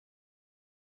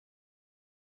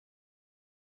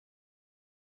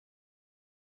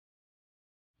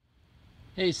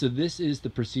Hey, so this is the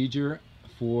procedure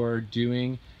for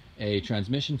doing a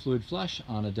transmission fluid flush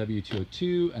on a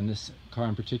W202, and this car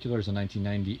in particular is a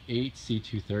 1998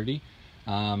 C230.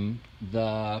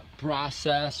 The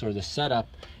process or the setup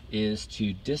is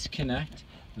to disconnect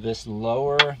this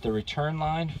the return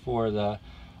line for the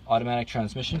automatic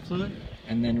transmission fluid,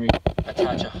 and then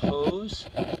attach a hose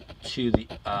to the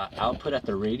output at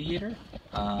the radiator,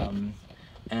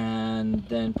 and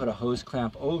then put a hose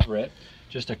clamp over it,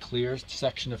 just a clear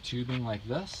section of tubing like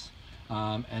this.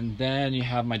 And then you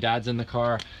have, my dad's in the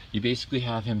car, you basically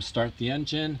have him start the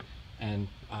engine, and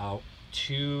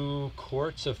 2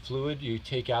 quarts of fluid you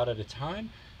take out at a time,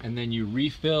 and then you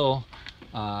refill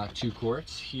 2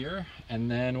 quarts here.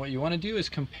 And then what you want to do is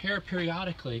compare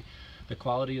periodically the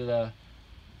quality of the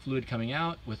fluid coming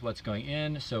out with what's going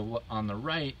in. So on the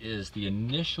right is the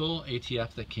initial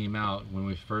ATF that came out when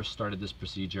we first started this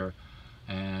procedure,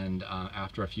 and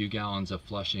after a few gallons of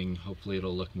flushing, hopefully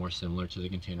it'll look more similar to the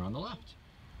container on the left.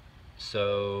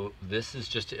 So this is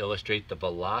just to illustrate the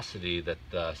velocity that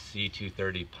the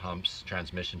C230 pumps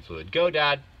transmission fluid. Go,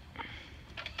 Dad!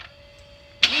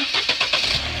 And you can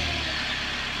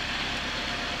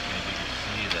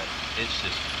see that it's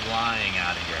just flying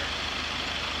out of here.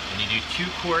 And you do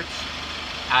 2 quarts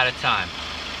at a time.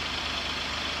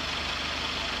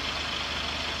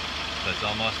 So it's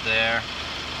almost there.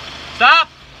 Stop!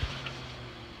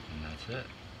 And that's it.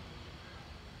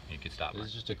 You can stop. This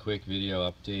is just a quick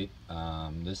video update.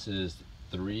 This is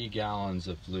 3 gallons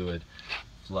of fluid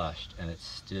flushed, and it's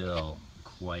still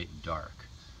quite dark.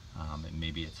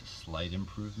 Maybe it's a slight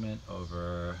improvement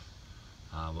over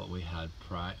what we had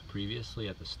previously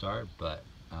at the start, but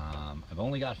I've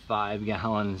only got 5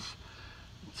 gallons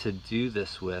to do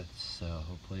this with, so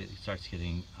hopefully it starts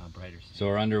getting brighter. So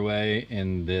we're underway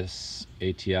in this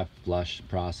ATF flush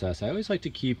process. I always like to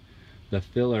keep the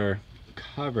filler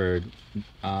covered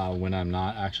when I'm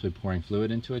not actually pouring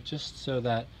fluid into it, just so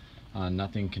that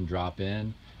nothing can drop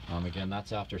in. Again,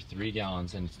 that's after 3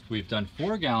 gallons, and we've done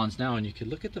 4 gallons now, and you can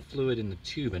look at the fluid in the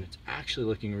tube, and it's actually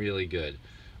looking really good,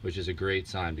 which is a great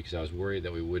sign, because I was worried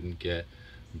that we wouldn't get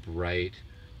bright,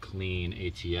 clean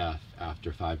ATF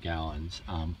after 5 gallons,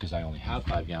 because I only have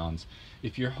 5 gallons.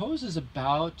 If your hose is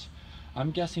about,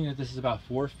 I'm guessing that this is about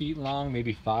 4 feet long,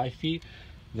 maybe 5 feet,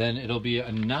 then it'll be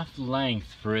enough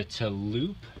length for it to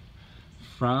loop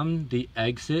from the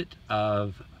exit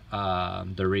of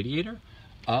the radiator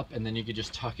up, and then you could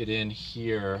just tuck it in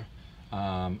here,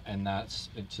 and that's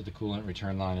into the coolant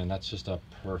return line, and that's just a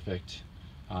perfect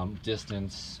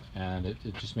distance, and it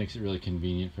just makes it really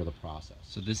convenient for the process.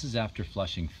 So this is after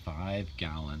flushing 5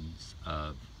 gallons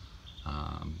of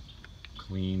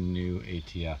clean new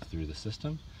ATF through the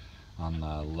system. On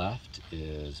the left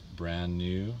is brand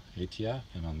new ATF,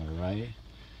 and on the right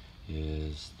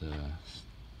is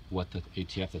what the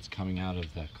ATF that's coming out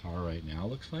of the car right now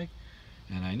looks like.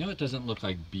 And I know it doesn't look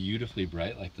like beautifully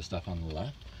bright like the stuff on the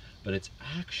left, but it's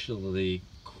actually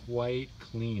quite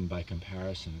clean by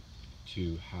comparison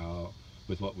to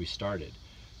with what we started.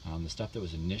 The stuff that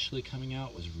was initially coming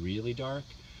out was really dark.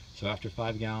 So after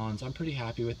 5 gallons, I'm pretty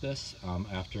happy with this.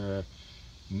 After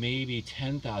maybe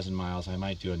 10,000 miles, I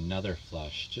might do another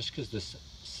flush, just because this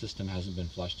system hasn't been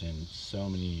flushed in so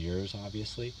many years,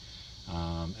 obviously.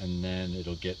 And then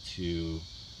it'll get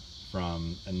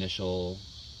from initial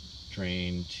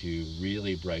drain to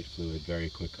really bright fluid very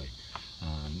quickly.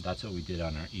 That's what we did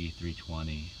on our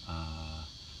E320.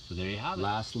 So there you have it.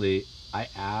 Lastly, I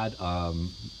add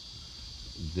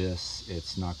this,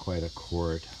 it's not quite a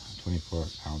quart, 24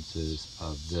 ounces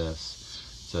of this.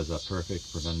 It says a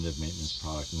perfect preventative maintenance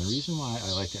product. And the reason why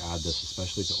I like to add this,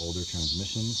 especially to older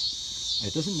transmissions,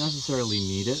 it doesn't necessarily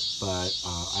need it, but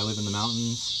I live in the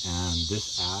mountains, and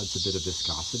this adds a bit of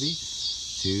viscosity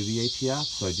to the ATF.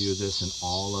 So I do this in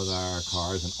all of our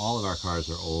cars, and all of our cars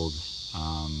are old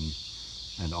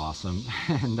and awesome.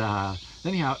 And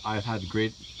anyhow, I've had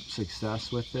great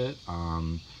success with it,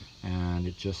 and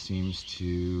it just seems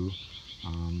to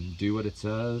do what it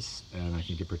says, and I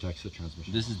think it protects the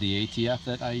transmission. This is the ATF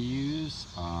that I use.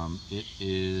 It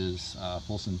is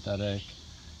full synthetic,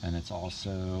 and it's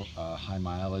also high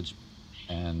mileage,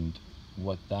 and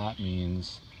what that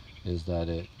means is that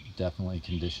it definitely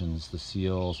conditions the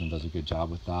seals and does a good job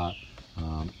with that.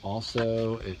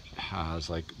 Also, it has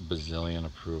like bazillion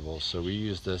approvals, so we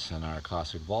use this in our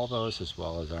classic Volvos as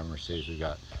well as our Mercedes. We've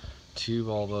got 2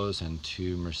 Volvos and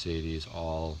 2 Mercedes,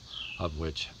 all of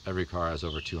which every car has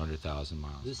over 200,000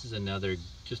 miles. This is another,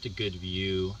 just a good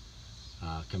view,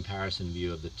 comparison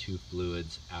view of the 2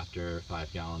 fluids after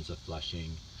 5 gallons of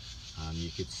flushing.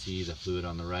 You could see the fluid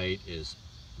on the right is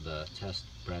the test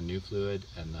brand new fluid,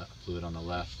 and the fluid on the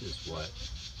left is what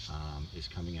is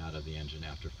coming out of the engine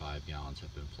after 5 gallons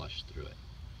have been flushed through it.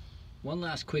 One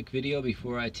last quick video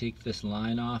before I take this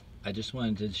line off. I just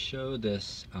wanted to show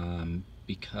this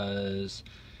because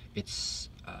it's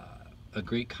a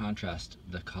great contrast,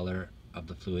 the color of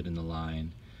the fluid in the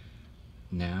line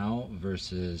now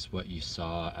versus what you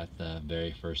saw at the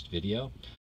very first video.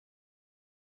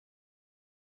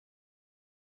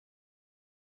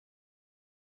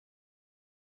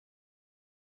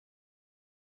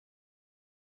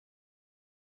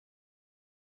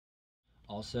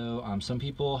 Also, some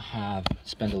people have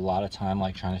spent a lot of time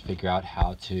trying to figure out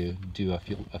how to do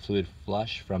a fluid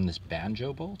flush from this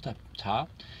banjo bolt up top,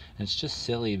 and it's just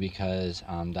silly because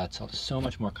that's so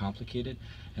much more complicated,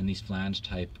 and these flange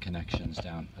type connections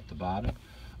down at the bottom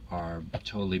are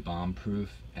totally bomb proof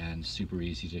and super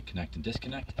easy to connect and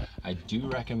disconnect. I do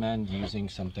recommend using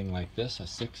something like this, a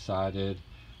 6-sided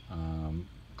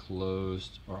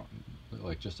closed, or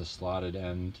like just a slotted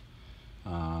end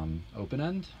open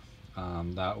end.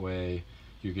 That way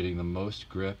you're getting the most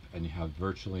grip and you have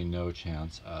virtually no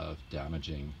chance of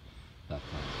damaging that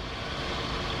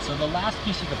flange. So the last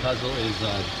piece of the puzzle is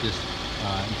this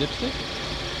dipstick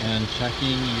and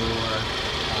checking your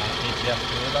ATF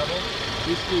fluid level.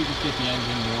 Basically you just get the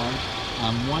engine warm.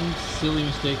 One silly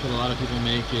mistake that a lot of people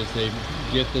make is they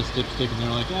get this dipstick and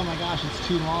they're like, oh my gosh, it's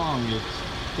too long, it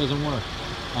doesn't work.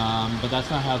 But that's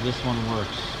not how this one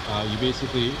works. You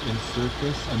basically insert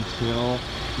this until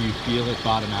you feel it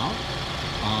bottom out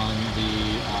on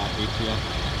the ATF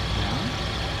down,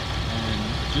 and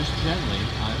just gently,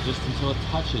 just until it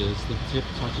touches, the tip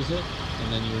touches it,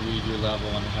 and then you read your level,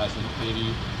 and it has an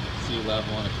 80 C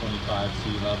level and a 25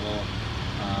 C level,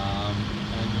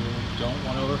 and you don't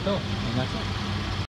want to overfill, and that's it.